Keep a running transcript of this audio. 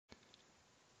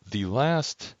The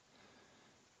last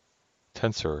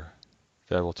tensor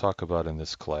that we'll talk about in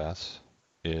this class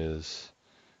is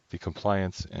the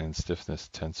compliance and stiffness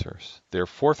tensors. They're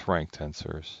fourth rank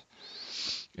tensors,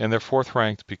 and they're fourth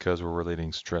ranked because we're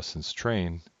relating stress and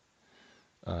strain,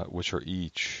 which are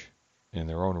each in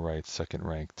their own right second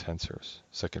rank tensors,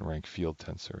 second rank field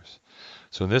tensors.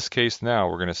 So in this case now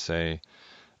we're going to say,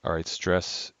 all right,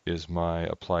 stress is my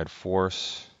applied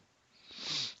force,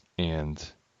 and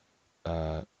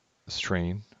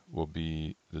strain will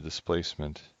be the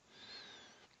displacement.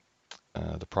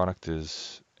 The product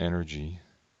is energy,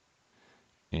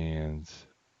 and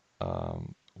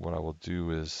what I will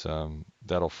do is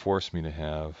that'll force me to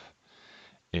have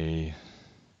a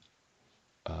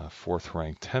fourth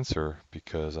rank tensor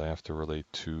because I have to relate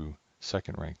two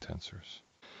second rank tensors.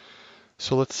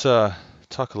 So let's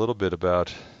talk a little bit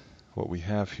about what we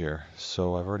have here.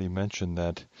 So I've already mentioned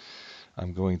that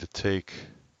I'm going to take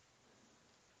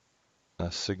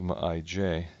sigma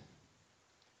ij,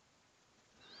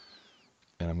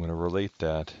 and I'm going to relate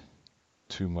that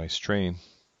to my strain.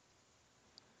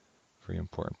 Very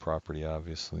important property,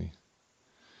 obviously.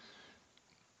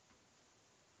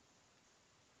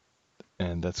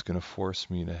 And that's going to force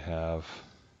me to have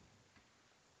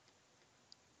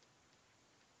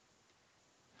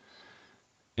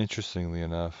interestingly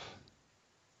enough,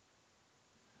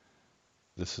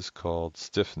 this is called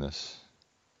stiffness.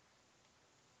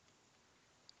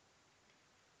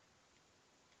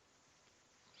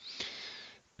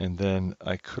 And then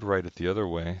I could write it the other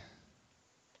way.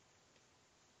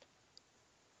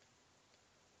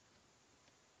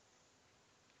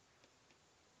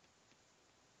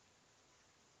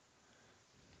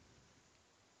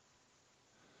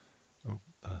 Oh,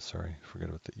 sorry, forget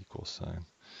about the equal sign.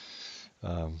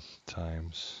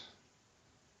 Times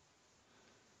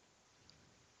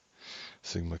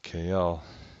sigma KL.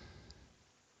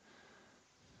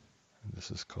 And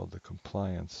this is called the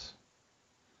compliance.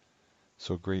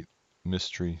 So great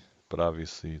mystery, but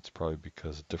obviously it's probably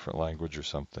because of different language or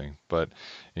something. But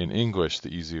in English, the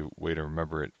easy way to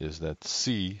remember it is that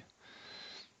C,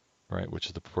 right, which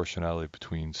is the proportionality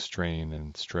between strain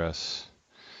and stress,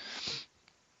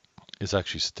 is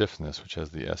actually stiffness, which has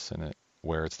the S in it,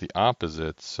 where it's the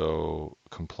opposite. So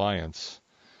compliance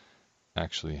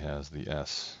actually has the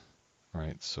S,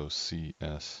 right? So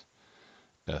CS,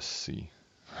 SC,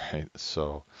 right?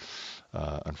 So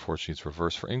unfortunately, it's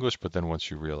reversed for English, but then once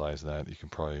you realize that, you can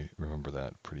probably remember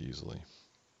that pretty easily.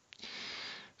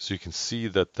 So you can see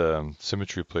that the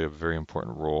symmetry play a very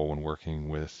important role when working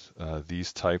with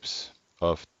these types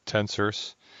of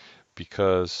tensors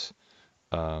because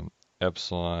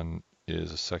epsilon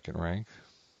is a second rank,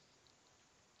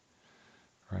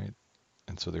 right?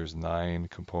 And so there's 9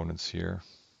 components here.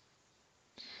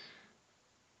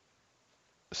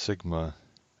 Sigma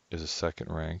is a second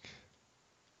rank,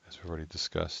 as we've already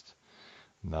discussed.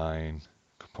 9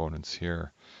 components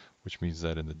here, which means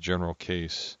that in the general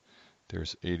case,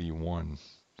 there's 81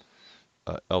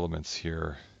 elements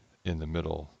here in the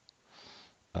middle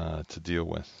to deal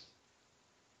with.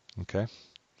 Okay.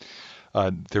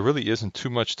 There really isn't too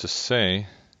much to say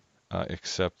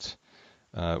except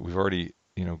we've already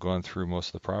gone through most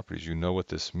of the properties. You know what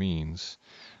this means,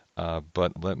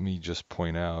 but let me just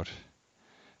point out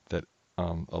that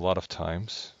a lot of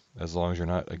times, as long as you're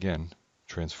not, again,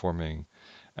 transforming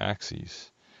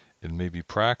axes, it may be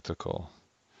practical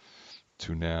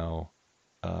to now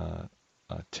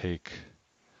take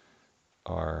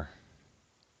our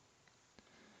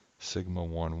sigma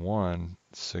 1, 1,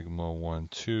 sigma 1,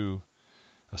 2,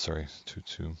 2,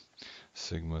 2,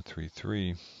 sigma 3,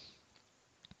 3,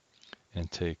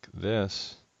 and take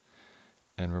this.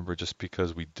 And remember, just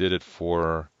because we did it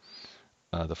for,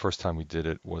 the first time we did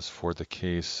it was for the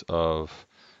case of,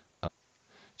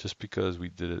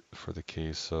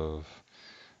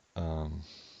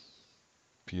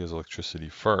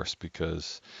 piezoelectricity first,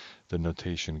 because the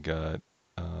notation got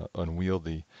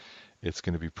unwieldy, it's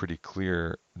going to be pretty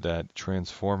clear that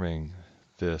transforming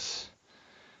this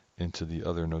into the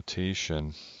other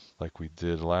notation, like we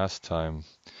did last time,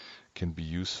 can be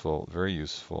useful, very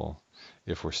useful,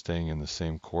 if we're staying in the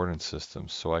same coordinate system.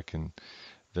 So I can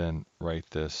then write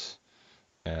this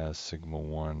as sigma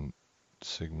 1,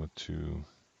 sigma 2,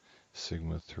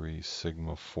 sigma 3,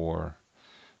 sigma 4,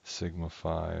 sigma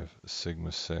 5,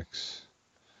 sigma 6.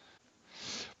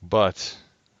 But,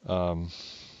 and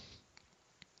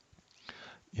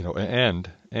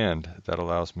that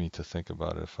allows me to think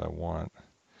about it if I want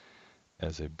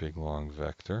as a big long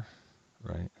vector,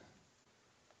 right?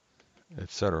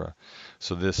 Etc.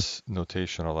 So this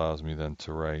notation allows me then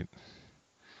to write,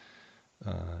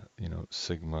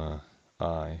 sigma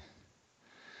I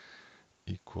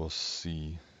equals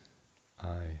C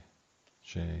I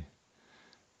J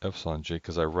epsilon j,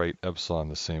 because I write epsilon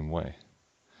the same way,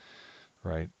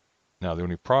 right? Now the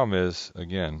only problem is,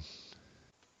 again,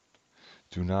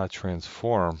 do not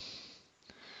transform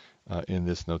in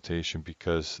this notation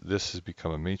because this has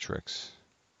become a matrix.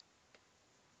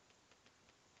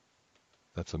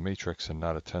 That's a matrix and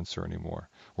not a tensor anymore.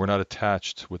 We're not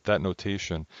attached with that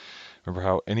notation. Remember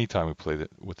how anytime we play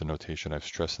with the notation, I've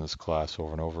stressed in this class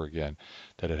over and over again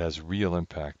that it has real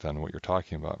impact on what you're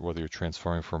talking about, whether you're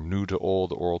transforming from new to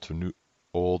old,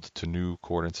 old to new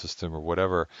coordinate system or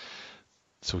whatever.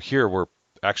 So here we're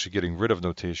actually getting rid of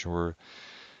notation. We're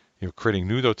creating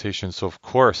new notation. So of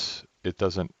course it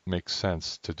doesn't make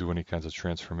sense to do any kinds of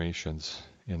transformations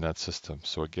in that system.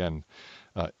 So again,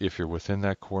 if you're within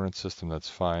that coordinate system, that's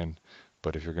fine.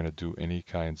 But if you're going to do any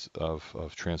kinds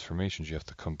of transformations, you have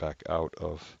to come back out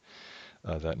of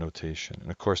that notation.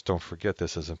 And of course, don't forget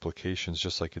this has implications,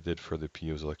 just like it did for the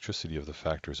piezoelectricity of the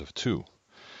factors of 2.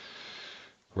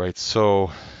 Right,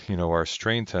 so, our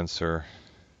strain tensor,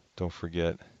 don't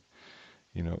forget,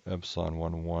 epsilon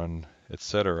 1, 1,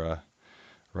 etc.,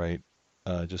 right?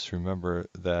 Just remember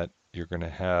that you're going to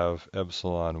have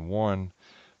epsilon 1,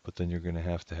 but then you're going to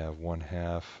have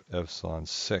 1/2 epsilon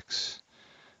 6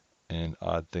 and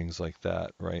odd things like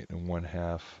that, right? And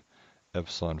 1/2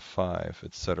 epsilon 5,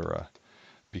 etc.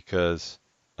 Because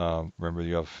remember,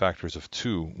 you have factors of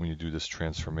 2 when you do this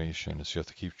transformation, so you have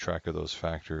to keep track of those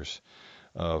factors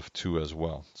of 2 as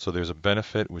well. So there's a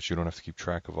benefit which you don't have to keep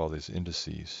track of all these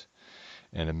indices.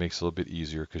 And it makes it a little bit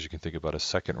easier because you can think about a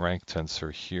second rank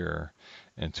tensor here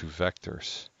and 2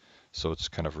 vectors. So it's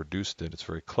kind of reduced it. It's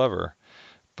very clever,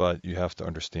 but you have to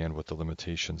understand what the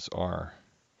limitations are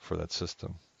for that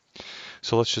system.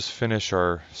 So let's just finish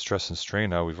our stress and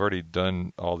strain now. We've already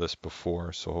done all this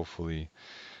before, so hopefully,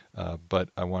 but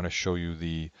I want to show you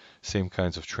the same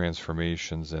kinds of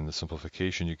transformations and the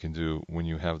simplification you can do when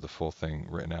you have the full thing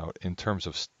written out in terms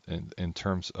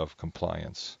of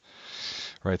compliance.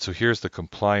 Right, so here's the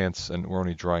compliance, and we're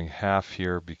only drawing half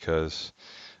here because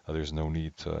there's no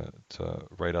need to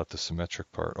write out the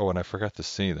symmetric part. Oh, and I forgot to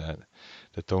say that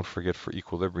don't forget for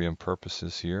equilibrium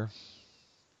purposes here.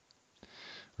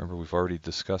 Remember, we've already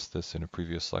discussed this in a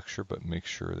previous lecture, but make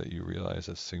sure that you realize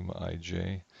that sigma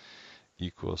ij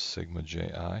equals sigma ji.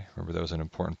 Remember, that was an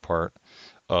important part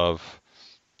of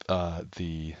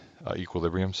the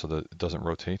equilibrium so that it doesn't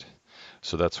rotate.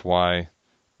 So that's why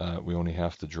we only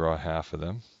have to draw half of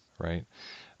them, right?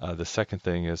 The second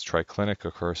thing is triclinic,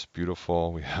 of course,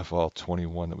 beautiful. We have all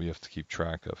 21 that we have to keep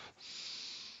track of.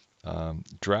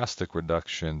 Drastic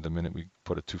reduction, the minute we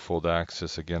put a twofold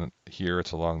axis, again, here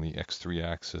it's along the x3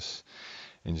 axis,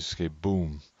 and you just get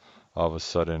boom, all of a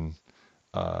sudden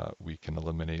we can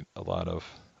eliminate a lot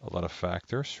of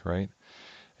factors, right?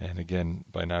 And again,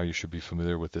 by now you should be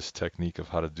familiar with this technique of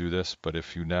how to do this, but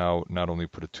if you now not only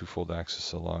put a twofold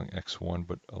axis along x1,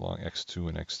 but along x2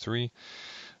 and x3,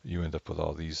 you end up with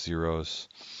all these zeros.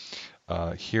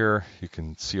 Here you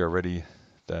can see already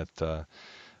that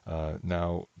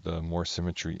now the more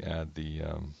symmetry add the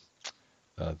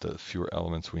fewer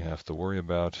elements we have to worry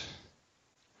about.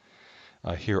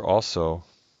 Here also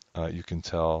you can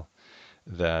tell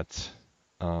that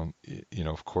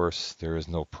of course there is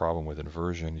no problem with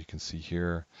inversion. You can see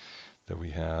here that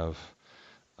we have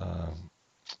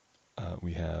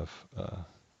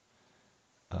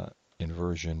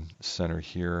inversion center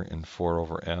here in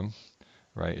 4/m,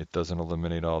 right? It doesn't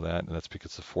eliminate all that, and that's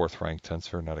because it's a 4th rank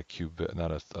tensor, not a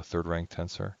 3rd rank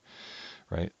tensor,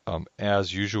 right?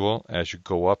 As usual, as you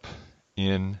go up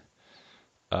in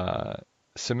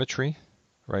symmetry,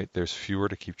 right, there's fewer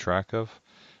to keep track of.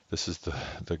 This is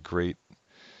the great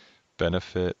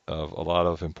benefit of a lot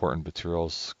of important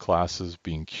materials classes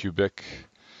being cubic,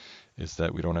 is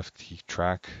that we don't have to keep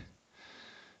track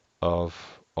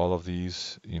of all of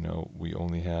these. We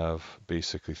only have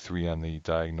basically 3 on the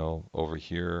diagonal over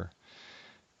here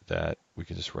that we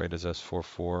can just write as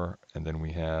S44, and then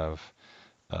we have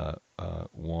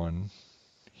 1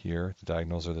 here. The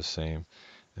diagonals are the same,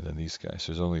 and then these guys.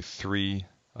 So there's only 3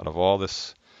 out of all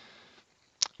this.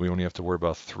 We only have to worry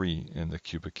about 3 in the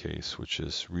cubic case, which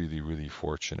is really, really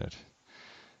fortunate.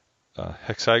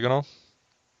 Hexagonal,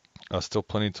 still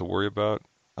plenty to worry about.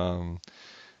 Unlike,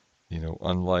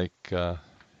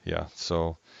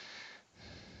 so,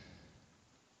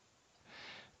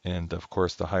 and of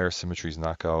course the higher symmetries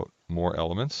knock out more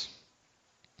elements.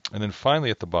 And then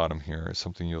finally at the bottom here is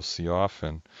something you'll see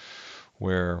often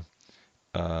where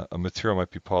a material might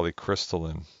be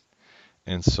polycrystalline.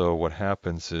 And so what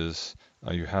happens is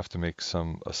you have to make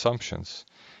some assumptions.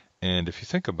 And if you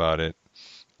think about it,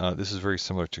 this is very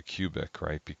similar to cubic,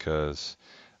 right? Because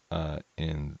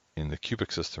in the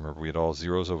cubic system, remember, we had all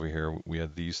zeros over here. We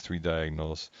had these three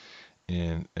diagonals,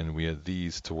 and we had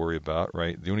these to worry about,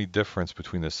 right? The only difference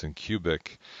between this and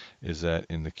cubic is that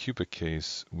in the cubic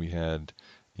case, we had,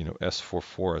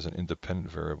 S44 as an independent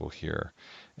variable here.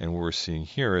 And what we're seeing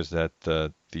here is that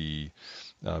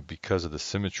because of the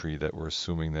symmetry that we're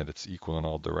assuming that it's equal in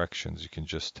all directions, you can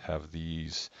just have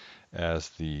these as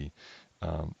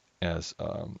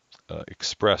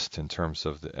expressed in terms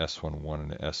of the S11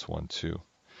 and the S12.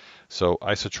 So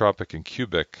isotropic and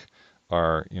cubic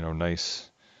are, nice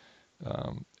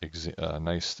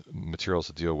nice materials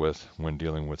to deal with when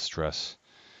dealing with stress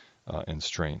and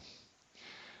strain.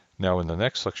 Now in the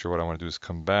next lecture, what I want to do is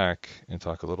come back and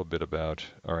talk a little bit about,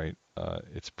 all right,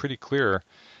 it's pretty clear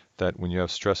that when you have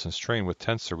stress and strain with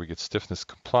tensor, we get stiffness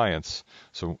compliance.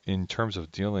 So in terms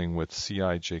of dealing with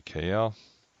CIJKL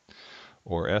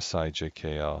or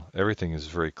SIJKL, everything is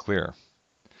very clear.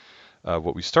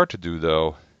 What we start to do,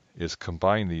 though, is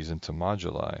combine these into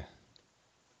moduli.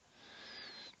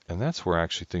 And that's where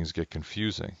actually things get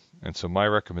confusing. And so my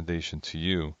recommendation to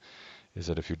you is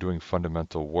that if you're doing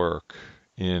fundamental work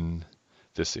in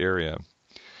this area,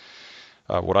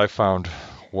 what I found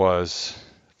was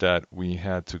that we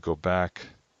had to go back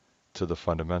to the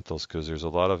fundamentals because there's a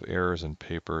lot of errors in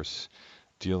papers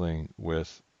dealing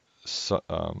with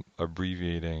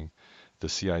abbreviating the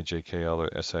CIJKL or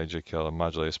SIJKL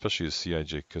moduli, especially the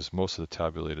CIJ, because most of the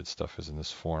tabulated stuff is in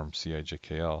this form,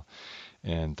 CIJKL.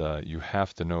 And you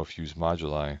have to know if you use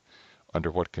moduli, under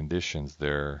what conditions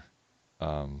they're,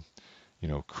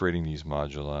 creating these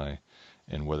moduli,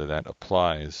 and whether that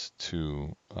applies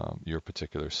to your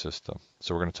particular system.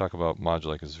 So we're going to talk about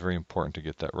moduli because it's very important to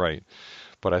get that right.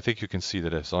 But I think you can see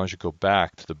that as long as you go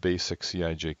back to the basic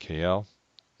CIJKL,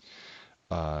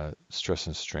 stress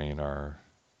and strain are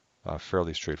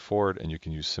fairly straightforward, and you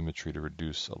can use symmetry to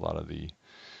reduce a lot of the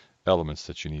elements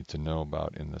that you need to know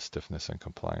about in the stiffness and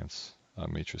compliance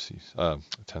matrices,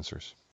 tensors.